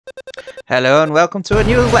Hello and welcome to a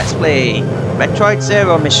new Let's Play, Metroid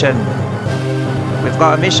Zero mission. We've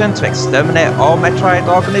got a mission to exterminate all Metroid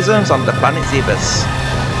organisms on the planet Zebus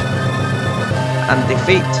and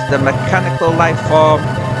defeat the mechanical life form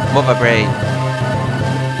Mother Brain.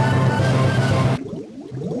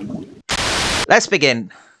 Let's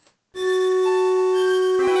begin.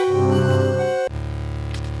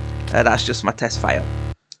 That's just my test file.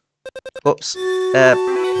 Oops,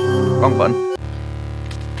 wrong button.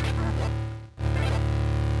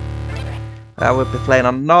 We'll be playing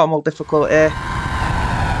on normal difficulty.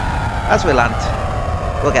 As we land,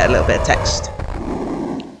 we'll get a little bit of text.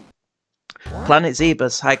 Planet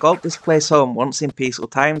Zebus, I called this place home once in peaceful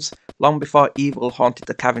times, long before evil haunted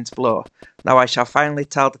the caverns below. Now I shall finally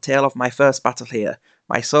tell the tale of my first battle here,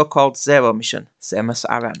 my so-called Zero mission, Samus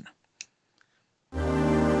Aran.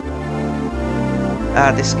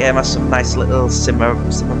 This game has some nice little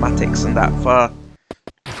cinematics and that for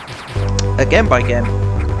a Game Boy game.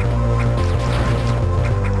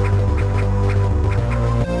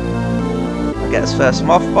 Get his first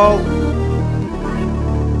mothball.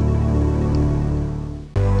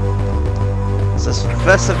 So it's the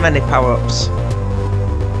first of many power-ups.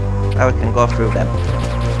 Now we can go through them.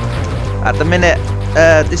 At the minute,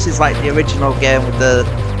 this is like the original game with the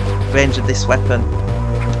range of this weapon.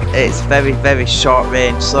 It's very short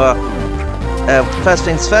range, so first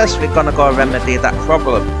things first, we're gonna go remedy that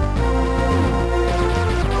problem.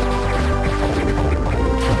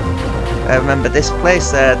 Remember this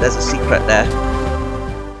place, there's a secret there.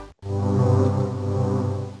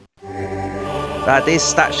 These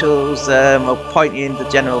statues will point you in the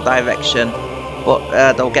general direction,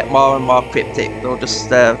 but they'll get more and more cryptic. They'll just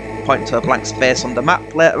point to a blank space on the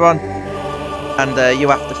map later on, and you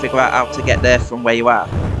have to figure out how to get there from where you are.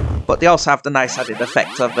 But they also have the nice added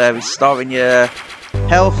effect of restoring your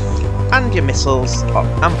health and your missiles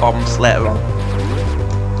and bombs later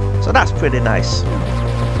on. So that's pretty nice.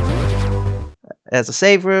 There's a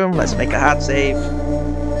save room, let's make a hard save.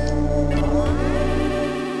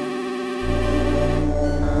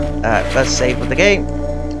 First save of the game.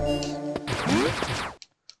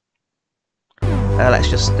 Let's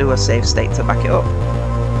just do a save state to back it up.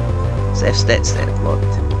 Save state loaded.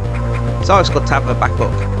 It's always good to have a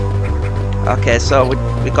backup. Okay, so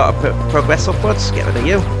we got to progress upwards, get rid of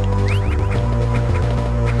you.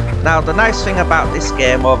 Now the nice thing about this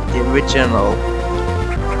game of the original,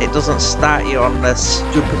 it doesn't start you on a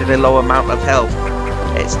stupidly low amount of health.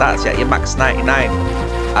 It starts you at your max 99.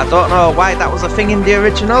 I don't know why that was a thing in the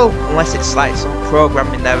original, unless it's like some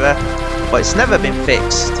programming error, but it's never been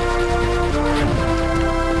fixed.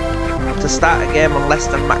 To start a game on less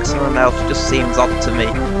than maximum health just seems odd to me.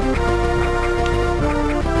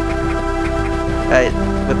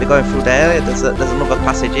 We'll be going through there, there's another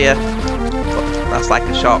passage here, but that's like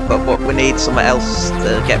a shortcut, but we need something else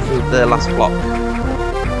to get through the last block.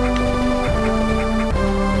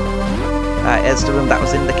 Here's the room that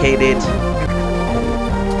was indicated.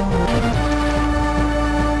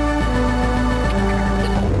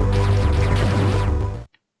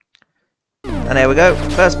 And there we go,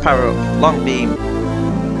 first power up, long beam.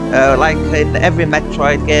 Like in every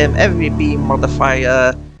Metroid game, every beam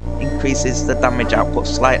modifier increases the damage output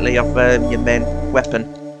slightly of your main weapon.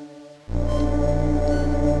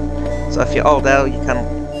 So if you hold L, you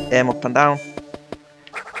can aim up and down,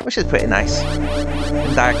 which is pretty nice.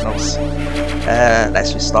 And diagonals.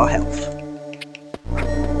 Let's restore health.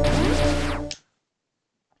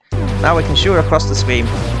 Now we can shoot across the screen.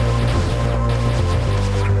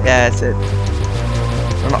 Yeah, that's it.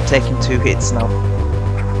 We're not taking 2 hits now.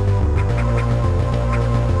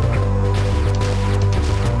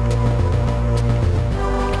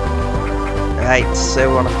 Right, so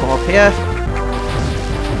we want to come up here.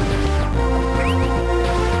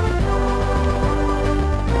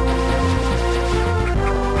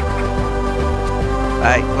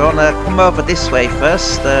 Right, we want to come over this way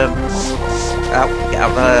first. Get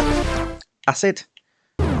out the acid.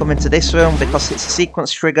 Come into this room because it's a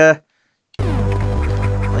sequence trigger.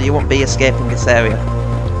 You won't be escaping this area.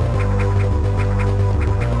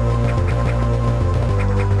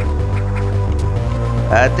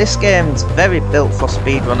 This game's very built for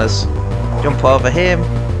speedrunners. Jump over him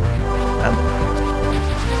and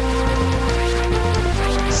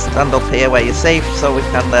stand up here where you're safe so we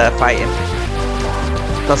can fight him.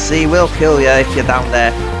 Because he will kill you if you're down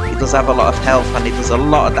there. He does have a lot of health and he does a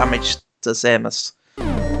lot of damage to Samus.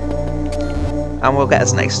 And we'll get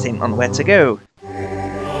us next hint on where to go.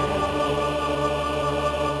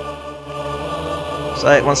 So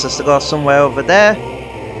it wants us to go somewhere over there.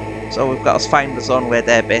 So we've got to find the zone where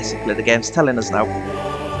they're basically, the game's telling us now.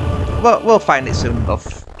 But we'll find it soon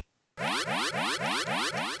enough.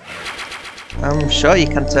 I'm sure you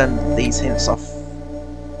can turn these hints off.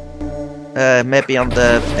 Maybe on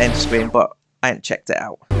the end screen, but I ain't checked it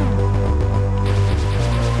out.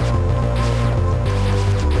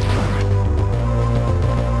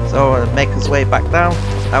 So make his way back down.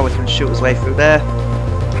 Now we can shoot his way through there.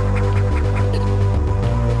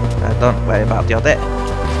 Don't worry about the other.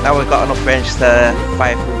 Now we've got enough range to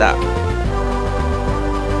fire through that.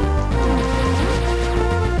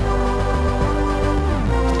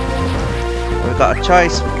 We've got a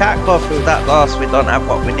choice. We can't go through that door, so we don't have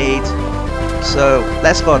what we need. So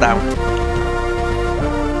let's go down.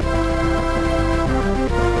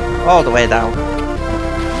 All the way down.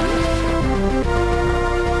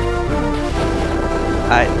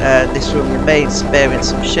 Right, this room remains bearing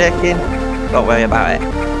some shaking. Don't worry about it.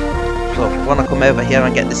 So I want to come over here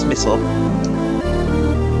and get this missile.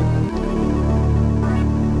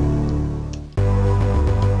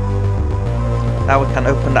 Now we can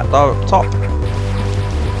open that door up top.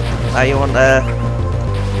 Now you want to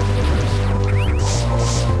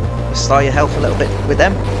restore your health a little bit with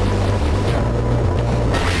them.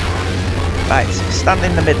 Right, so stand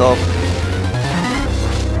in the middle.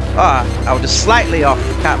 Ah, I was just slightly off.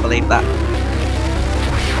 Can't believe that.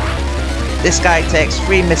 This guy takes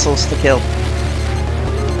 3 missiles to kill.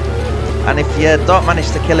 And if you don't manage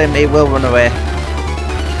to kill him, he will run away.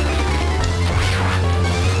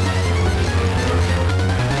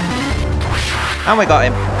 And we got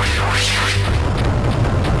him.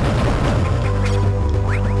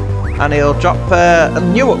 And he'll drop a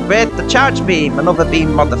new upgrade, the charge beam, another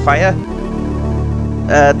beam modifier.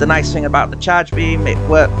 The nice thing about the charge beam, it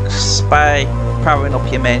works by powering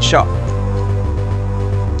up your main shot.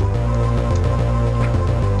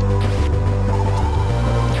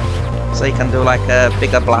 So you can do like a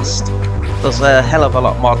bigger blast. Does a hell of a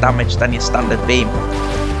lot more damage than your standard beam.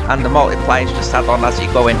 And the multipliers just add on as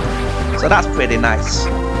you go in. So that's pretty nice.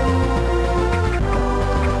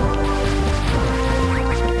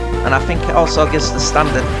 And I think it also gives the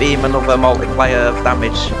standard beam another multiplier of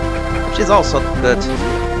damage, which is also good.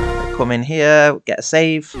 Come in here, get a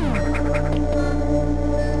save. We've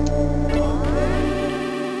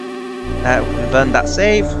earned that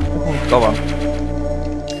save. Go on.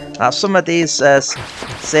 Now some of these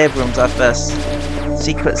save rooms have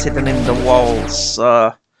secrets hidden in the walls,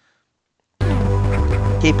 so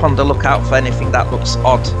keep on the lookout for anything that looks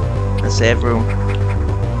odd in the save room.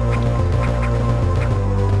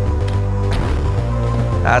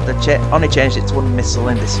 They only changed it to 1 missile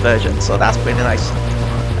in this version, so that's pretty nice.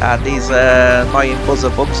 These annoying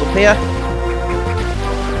buzzer bugs up here.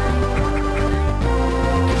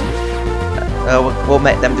 We'll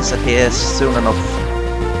make them disappear soon enough.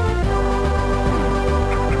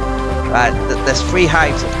 Right, there's 3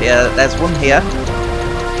 hives up here. There's one here.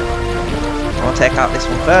 I'll take out this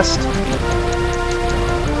one first.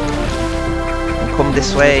 And come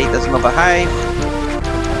this way, there's another hive.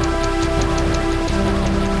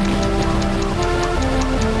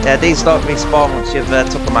 Yeah, these don't respawn once you've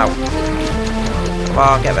took them out. Come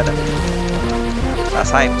on, get rid of them.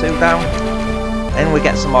 That's hive 2 down. Then we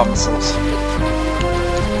get some more missiles.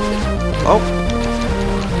 Oh,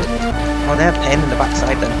 they're a pain in the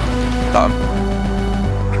backside then. Got them.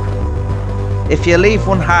 If you leave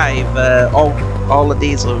one hive, all of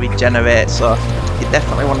these will regenerate, so you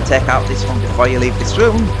definitely want to take out this one before you leave this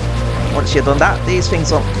room. Once you've done that, these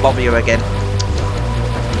things won't bother you again.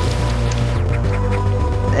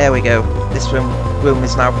 There we go. This room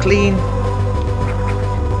is now clean.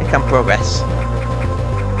 We can progress.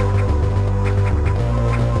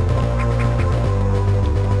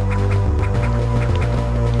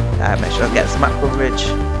 Make sure I get some map coverage.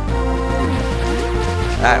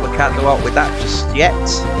 We can't do out with that just yet.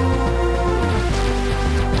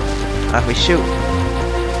 If we shoot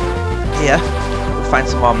here, we'll find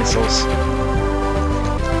some more missiles.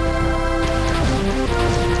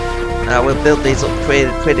 We'll build these up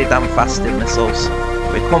pretty damn fast in missiles.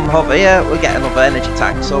 We come over here, we'll get another energy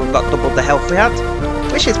tank, so we've got double the health we had,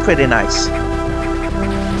 which is pretty nice.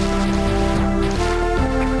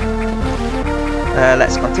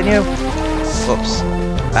 Let's continue. Oops,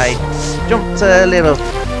 I jumped a little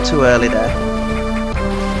too early there.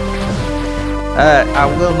 I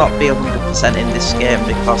will not be 100% in this game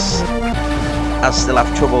because I still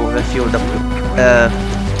have trouble with a few of the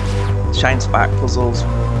Shine Spark puzzles,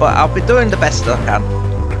 but I'll be doing the best I can.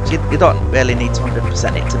 So you don't really need to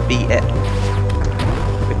 100% it to beat it.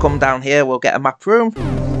 If we come down here, we'll get a map room.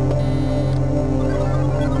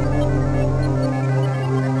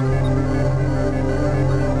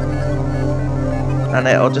 And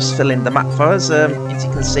it'll just fill in the map for us. As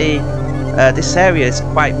you can see, this area is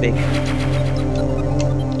quite big.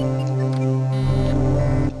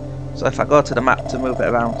 So if I go to the map to move it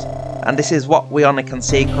around, and this is what we only can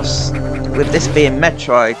see because with this being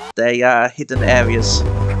Metroid, they are hidden areas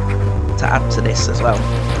to add to this as well.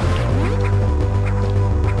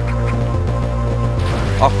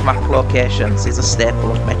 Off-map locations is a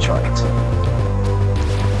staple of Metroid.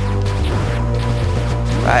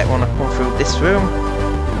 Right, I want to come through this room.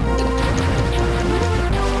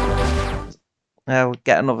 Now we'll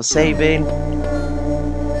get another saving.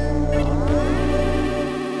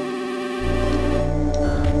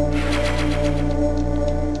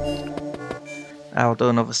 I'll do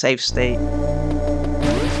another save state.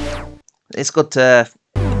 It's good to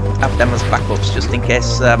have them as backups just in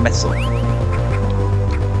case I mess up.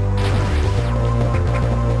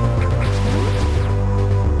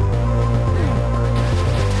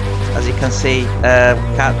 As you can see,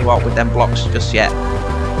 we can't do out with them blocks just yet.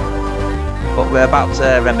 But we're about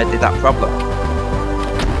to remedy that problem.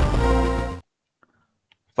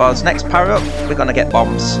 For this next power up, we're going to get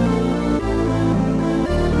bombs.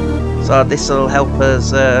 So this will help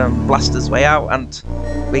us blast us way out, and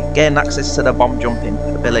we gain access to the bomb jumping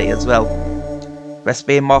ability as well. Rest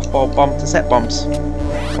being mothball bomb to set bombs.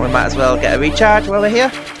 We might as well get a recharge while we're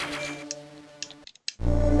here.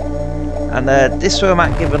 And this room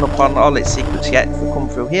ain't given up on all its secrets yet if we come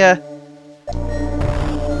through here.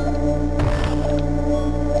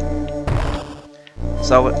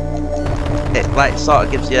 So it like sort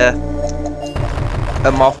of gives you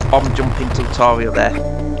a moth bomb jumping tutorial there.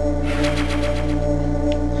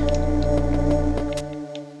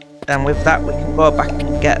 And with that we can go back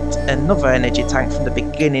and get another energy tank from the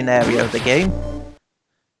beginning area of the game,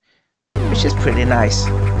 which is pretty nice.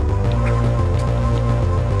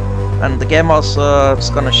 And the game also is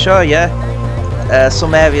going to show you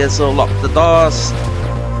some areas will lock the doors,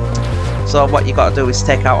 so what you got to do is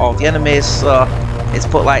take out all the enemies. So it's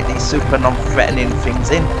put like these super non-threatening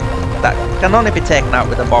things in that can only be taken out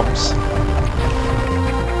with the bombs.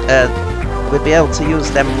 We'll be able to use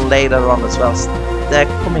them later on as well. They're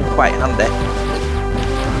coming quite handy.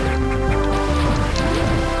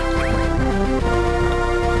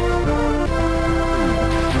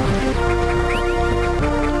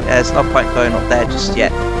 There's no point going up there just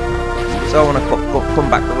yet. So I want to come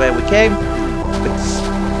back the way we came.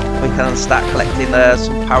 We can start collecting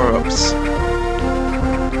some power-ups.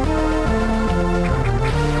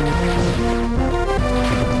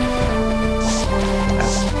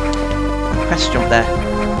 Press jump there.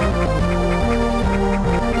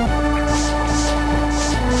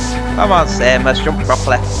 Come on, Sam, let's jump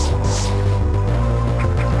properly.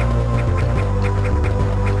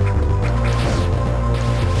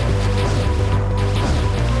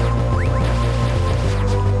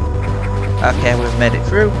 Okay, we've made it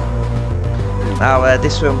through. Now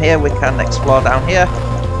this room here we can explore down here.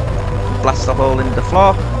 Blast a hole in the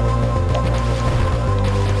floor.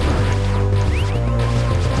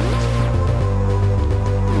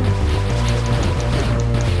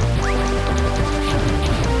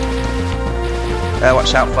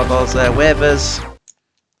 Watch out for those waivers.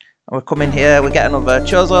 And we come in here, we get another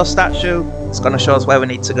Chozo statue. It's going to show us where we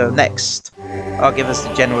need to go next, or give us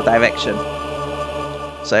the general direction.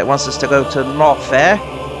 So it wants us to go to North Fair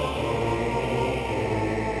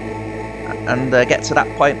and get to that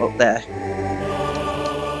point up there.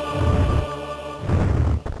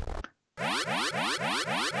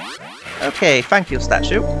 Okay, thank you,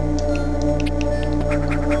 statue.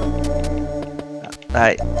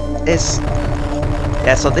 Right,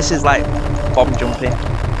 yeah, so this is like bomb jumping.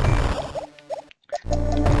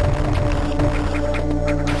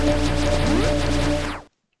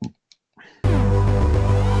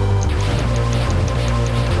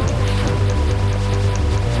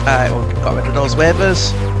 Alright, we've got rid of those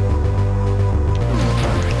waivers.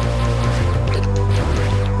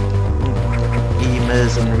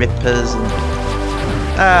 Emas and Rippers and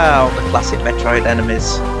all the classic Metroid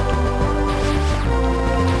enemies.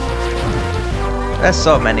 There's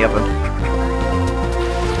so many of them.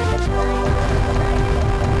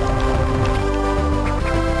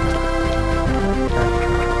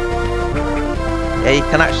 Yeah, you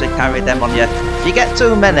can actually carry them on you. If you get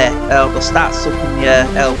too many, they'll start sucking your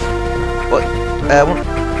health. But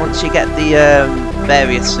once you get the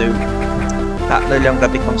various suit, that no longer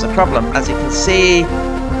becomes a problem. As you can see,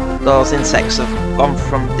 those insects have gone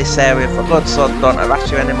from this area for good, so they don't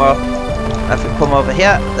harass you anymore. Now if we come over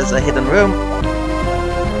here, there's a hidden room.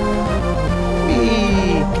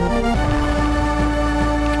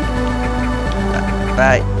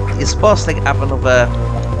 Right, you're supposed to have another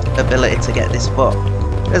ability to get this, but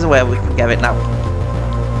there's a way we can get it now.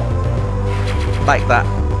 Like that.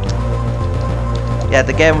 Yeah,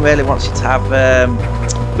 the game really wants you to have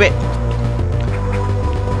grip,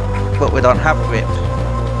 but we don't have grip.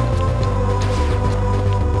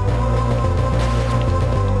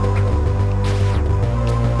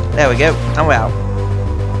 There we go, and we're out.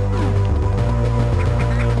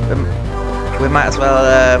 We might as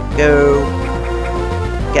well go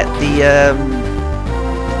get the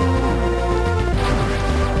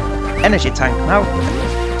energy tank now.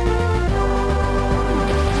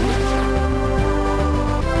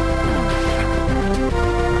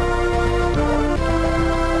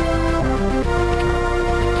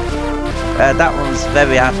 That one's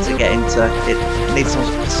very hard to get into. It needs some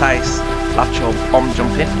precise lateral bomb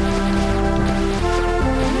jumping.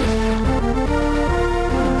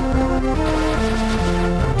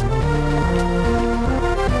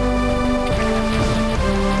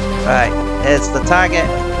 Right, here's the target.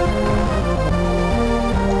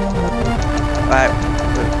 Right,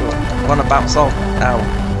 we want to bounce off now.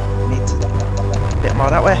 Need to a bit more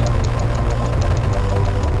that way.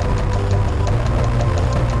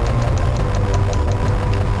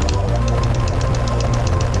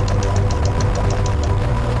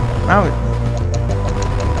 Now,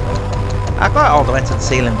 I got it all the way to the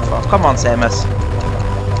ceiling before. Come on, Samus.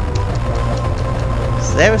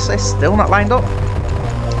 Seriously, still not lined up?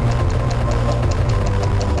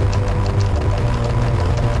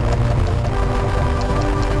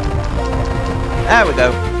 There we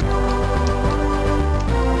go.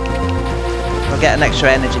 We'll get an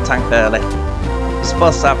extra energy tank early. We're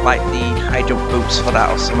supposed to have like the high jump boots for that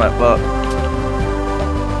or something, but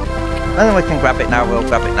and then we can grab it now, we'll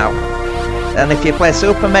grab it now. And if you play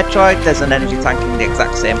Super Metroid, there's an energy tank in the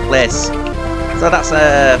exact same place. So that's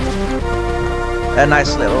a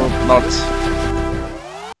nice little nod.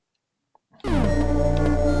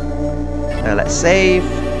 Let's save.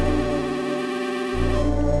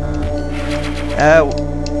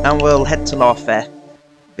 And we'll head to Norfair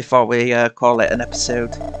before we call it an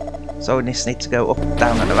episode. So we just need to go up,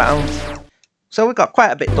 down and around. So we got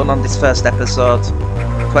quite a bit done on this first episode.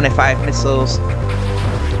 25 missiles,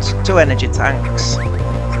 2 energy tanks,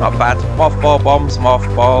 it's not bad. Morph ball bombs,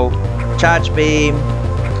 morph ball, charge beam,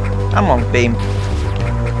 and long beam.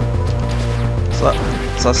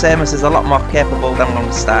 So Samus is a lot more capable than when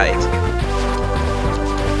we started.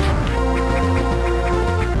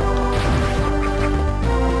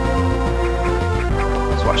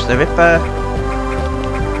 Let's watch the Ripper.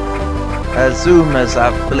 Zoomers,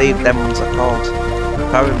 I believe them ones are called,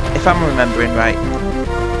 if I'm remembering right.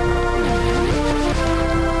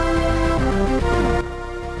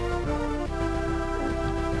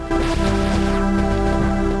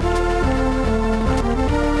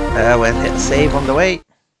 We'll hit save on the way.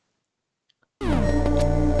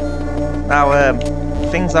 Now,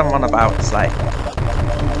 things I'm on about is like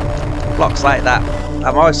blocks like that.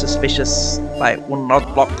 I'm always suspicious, like one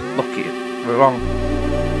odd block, look we're wrong.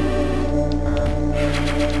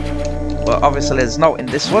 But obviously there's no in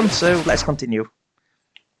this one, so let's continue.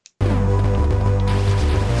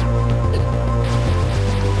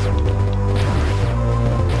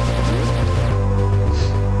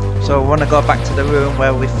 So we want to go back to the room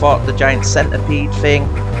where we fought the giant centipede thing.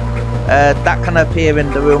 That can appear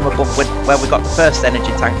in the room above where we got the first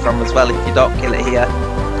energy tank from as well if you don't kill it here.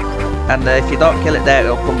 And if you don't kill it there,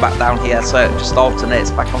 it'll come back down here, so it just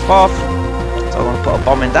alternates back and forth. So I want to put a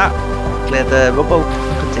bomb in that, clear the rubble,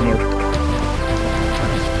 continue.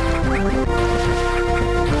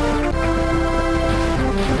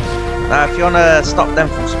 Now if you want to stop them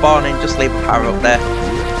from spawning, just leave a power up there.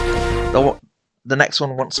 The next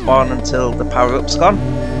one won't spawn until the power up's gone.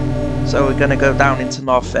 So we're going to go down into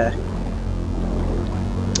Norfair.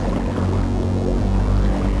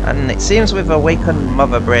 And it seems we've awakened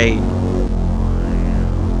Mother Brain.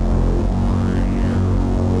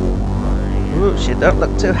 Ooh, she don't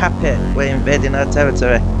look too happy. We're invading her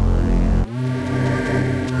territory.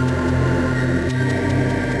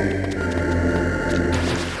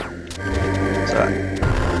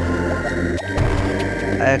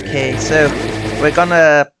 Okay, so we're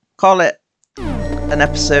gonna call it an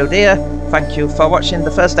episode here. Thank you for watching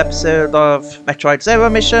the first episode of Metroid Zero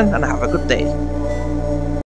Mission, and have a good day.